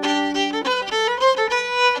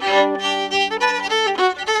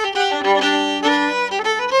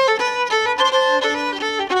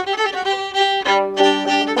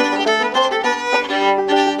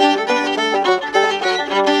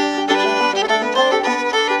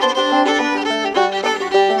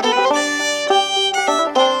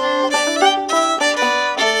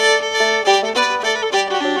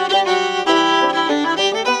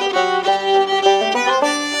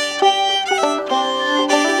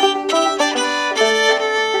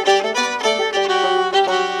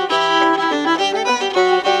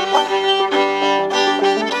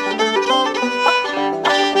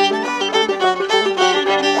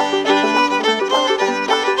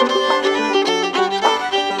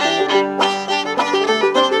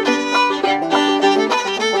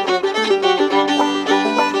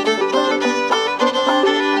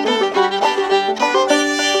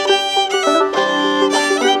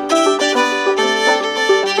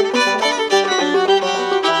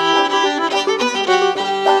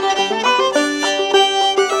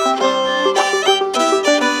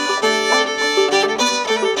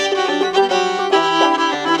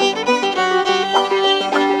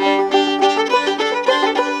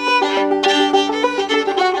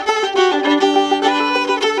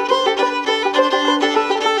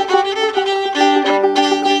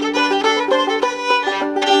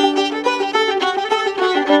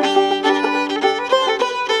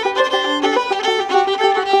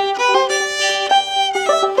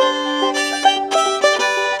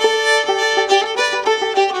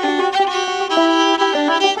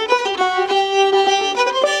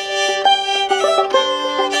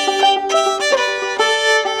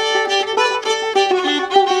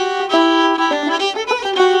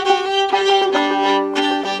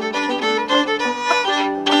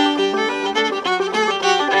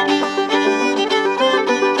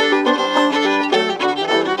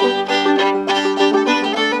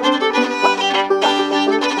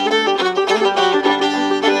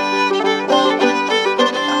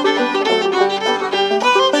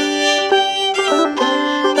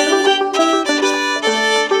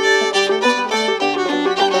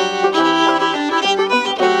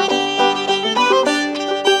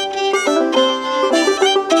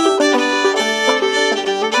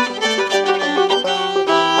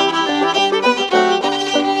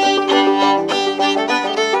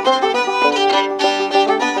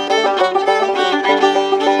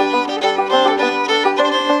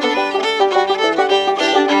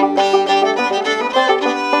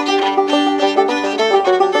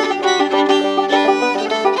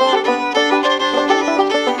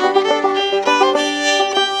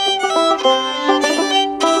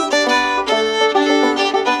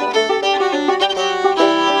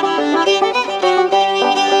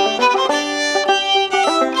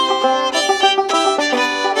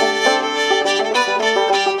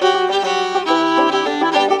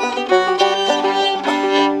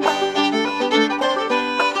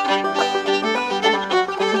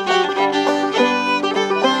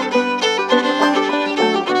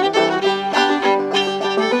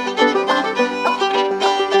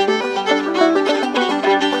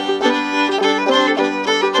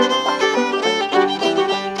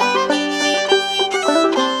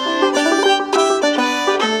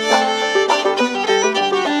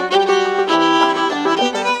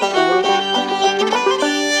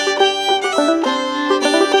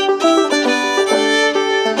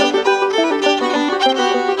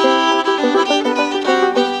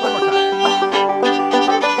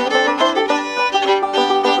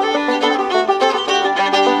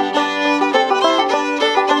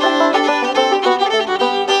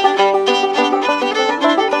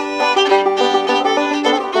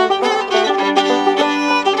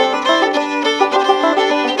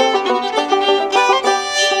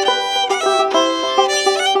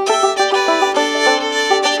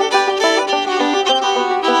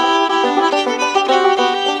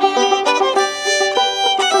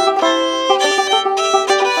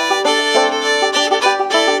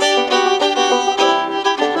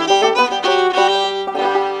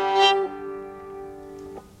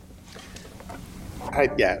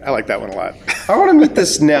 I like that one a lot. I want to meet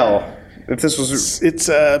this Nell. If this was, It's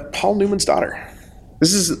Paul Newman's daughter.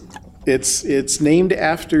 this is It's named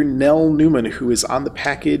after Nell Newman, who is on the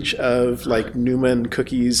package of like Newman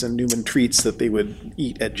cookies and Newman treats that they would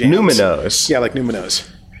eat at jams. Numinos. Yeah, like Numinos.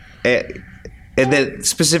 And then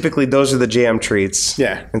specifically, those are the jam treats.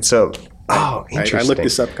 Yeah. And so, interesting. I looked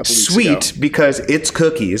this up a couple weeks Sweet, ago. because it's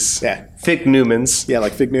cookies. Yeah. Thick Newmans. Yeah,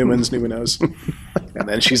 like Fig Newman's, Numinos. And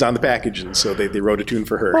then she's on the package, and so they wrote a tune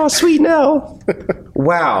for her. Oh, sweet Nell.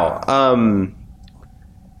 Wow.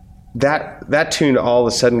 That tune all of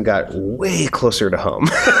a sudden got way closer to home.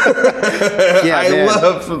 Yeah, I man.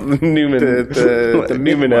 love Newman. The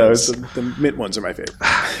mint ones. Numinos. The mint ones are my favorite.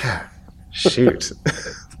 Shoot.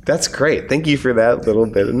 That's great. Thank you for that little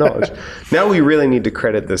bit of knowledge. Now we really need to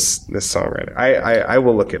credit this songwriter. I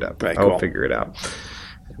will look it up. Right, I will cool. figure it out.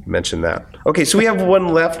 Mention that. Okay, so we have one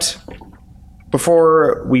left.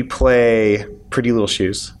 Before we play Pretty Little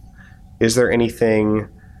Shoes, is there anything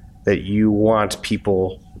that you want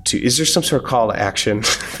people to... Is there some sort of call to action?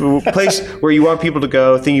 Place where you want people to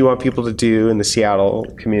go, thing you want people to do in the Seattle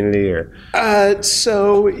community? Or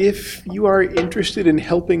So if you are interested in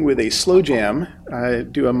helping with a slow jam, I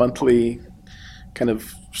do a monthly kind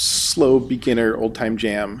of slow beginner old time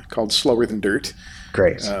jam called Slower Than Dirt.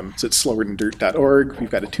 Great. It's at slowerthandirt.org. We've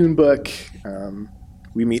got a tune book.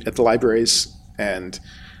 We meet at the libraries, and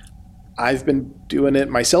I've been doing it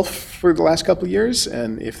myself for the last couple of years.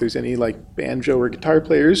 And if there's any like banjo or guitar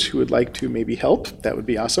players who would like to maybe help, that would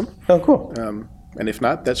be awesome. Oh, cool. And if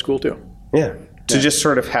not, that's cool too. Yeah. To just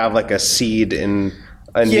sort of have like a seed in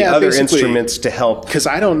the Yeah, other basically. instruments to help. Because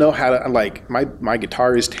I don't know how to, like, my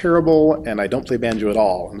guitar is terrible and I don't play banjo at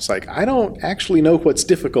all. And it's like, I don't actually know what's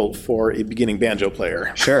difficult for a beginning banjo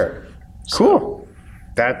player. Sure. Cool.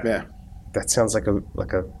 That Yeah. that sounds like a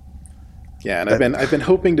Yeah, and I've been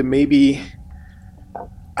hoping to maybe,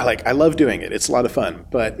 I love doing it. It's a lot of fun,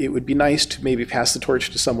 but it would be nice to maybe pass the torch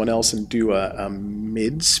to someone else and do a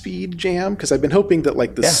mid-speed jam, because I've been hoping that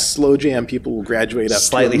like the slow jam people will graduate up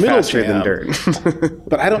slightly to a middle faster jam. than dirt.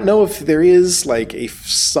 But I don't know if there is like a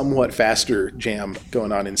somewhat faster jam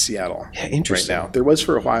going on in Seattle Yeah, interesting. right now. There was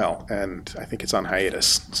for a while, and I think it's on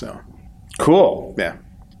hiatus. So Cool. yeah.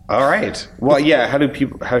 All right. Well, yeah.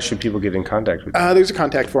 How should people get in contact with you? There's a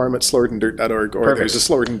contact form at slowerthandirt.org, or Perfect. there's a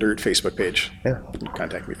Slower Than Dirt Facebook page. Yeah. You can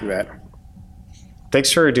contact me through that.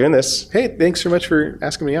 Thanks for doing this. Hey, thanks so much for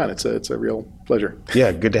asking me on. It's a real pleasure.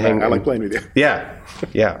 Yeah, good to hang. I like playing with you. Yeah,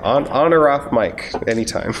 yeah. On or off mic,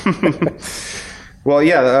 anytime. Well,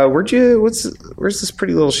 yeah. Where's this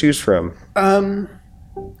Pretty Little Shoes from?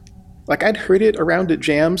 Like I'd heard it around at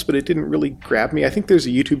jams, but it didn't really grab me. I think there's a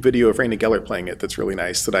YouTube video of Raina Geller playing it that's really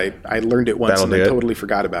nice. That I learned it once That'll and do I it. totally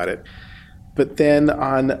forgot about it. But then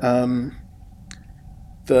on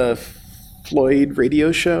the Floyd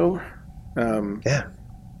radio show, Yeah.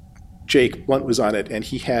 Jake Blunt was on it, and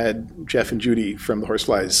he had Jeff and Judy from the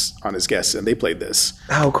Horseflies on as guests, and they played this.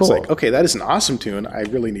 Oh, cool. It's like, okay, that is an awesome tune. I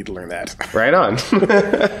really need to learn that. Right on.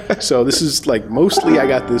 So this is like mostly I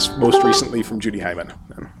got this most recently from Judy Hyman.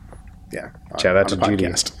 Yeah. Shout out on to a Judy.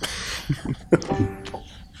 podcast.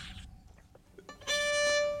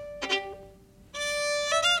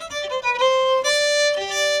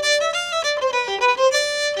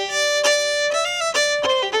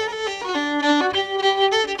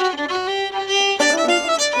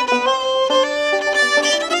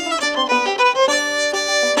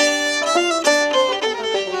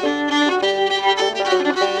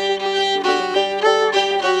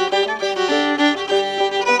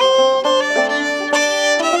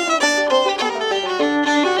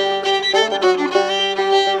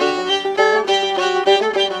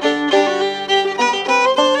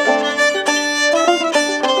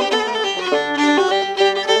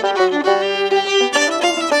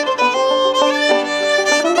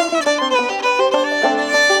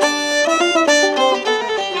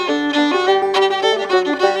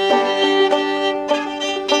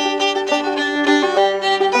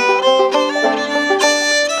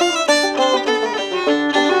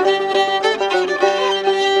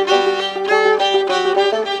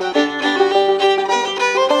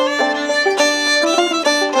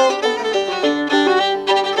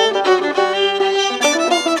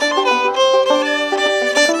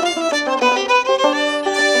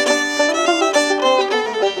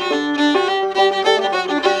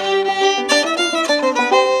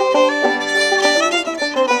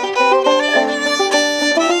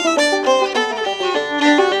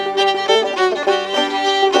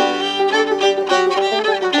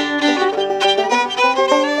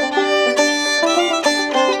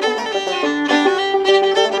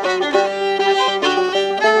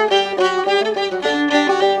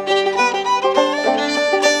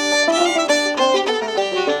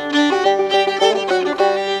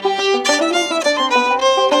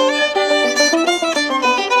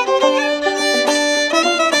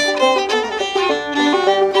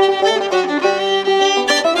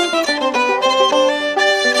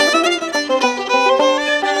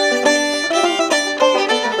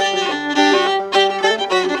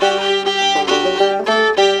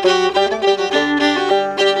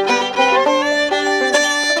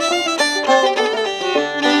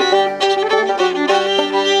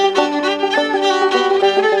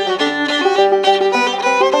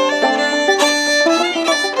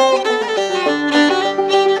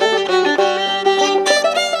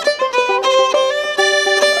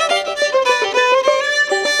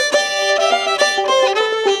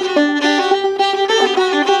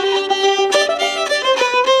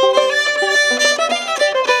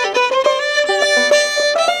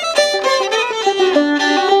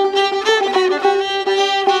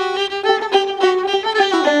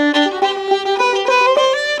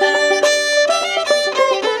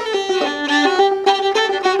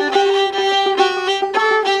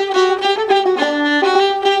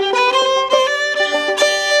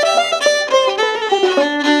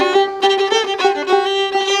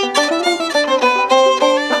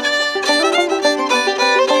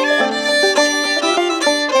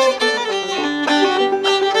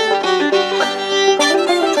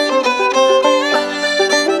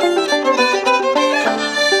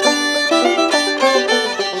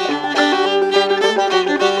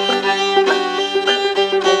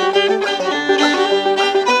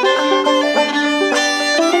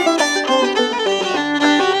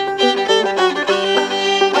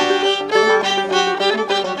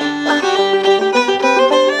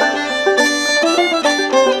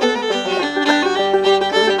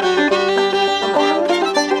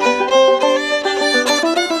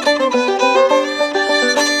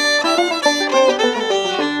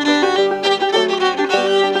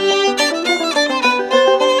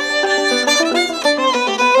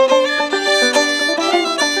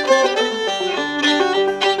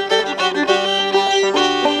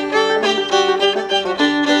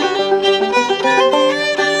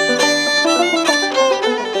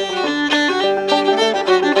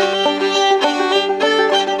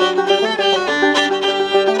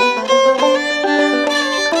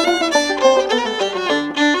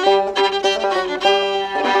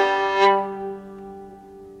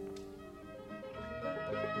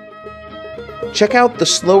 Check out the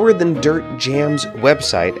Slower Than Dirt Jams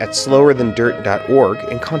website at slowerthandirt.org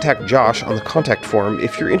and contact Josh on the contact form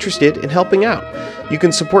if you're interested in helping out. You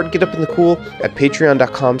can support Get Up in the Cool at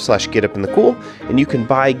patreon.com/getupinthecool, and you can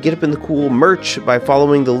buy Get Up in the Cool merch by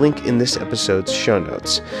following the link in this episode's show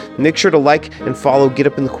notes. Make sure to like and follow Get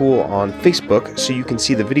Up in the Cool on Facebook so you can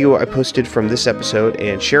see the video I posted from this episode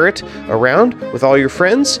and share it around with all your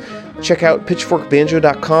friends. Check out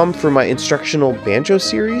pitchforkbanjo.com for my instructional banjo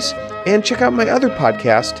series, and check out my other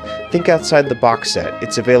podcast, Think Outside the Box Set.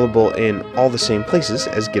 It's available in all the same places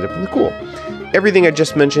as Get Up in the Cool. Everything I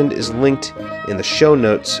just mentioned is linked in the show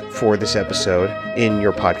notes for this episode in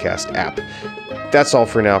your podcast app. That's all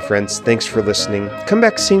for now, friends. Thanks for listening. Come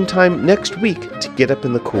back same time next week to Get Up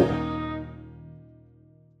in the Cool.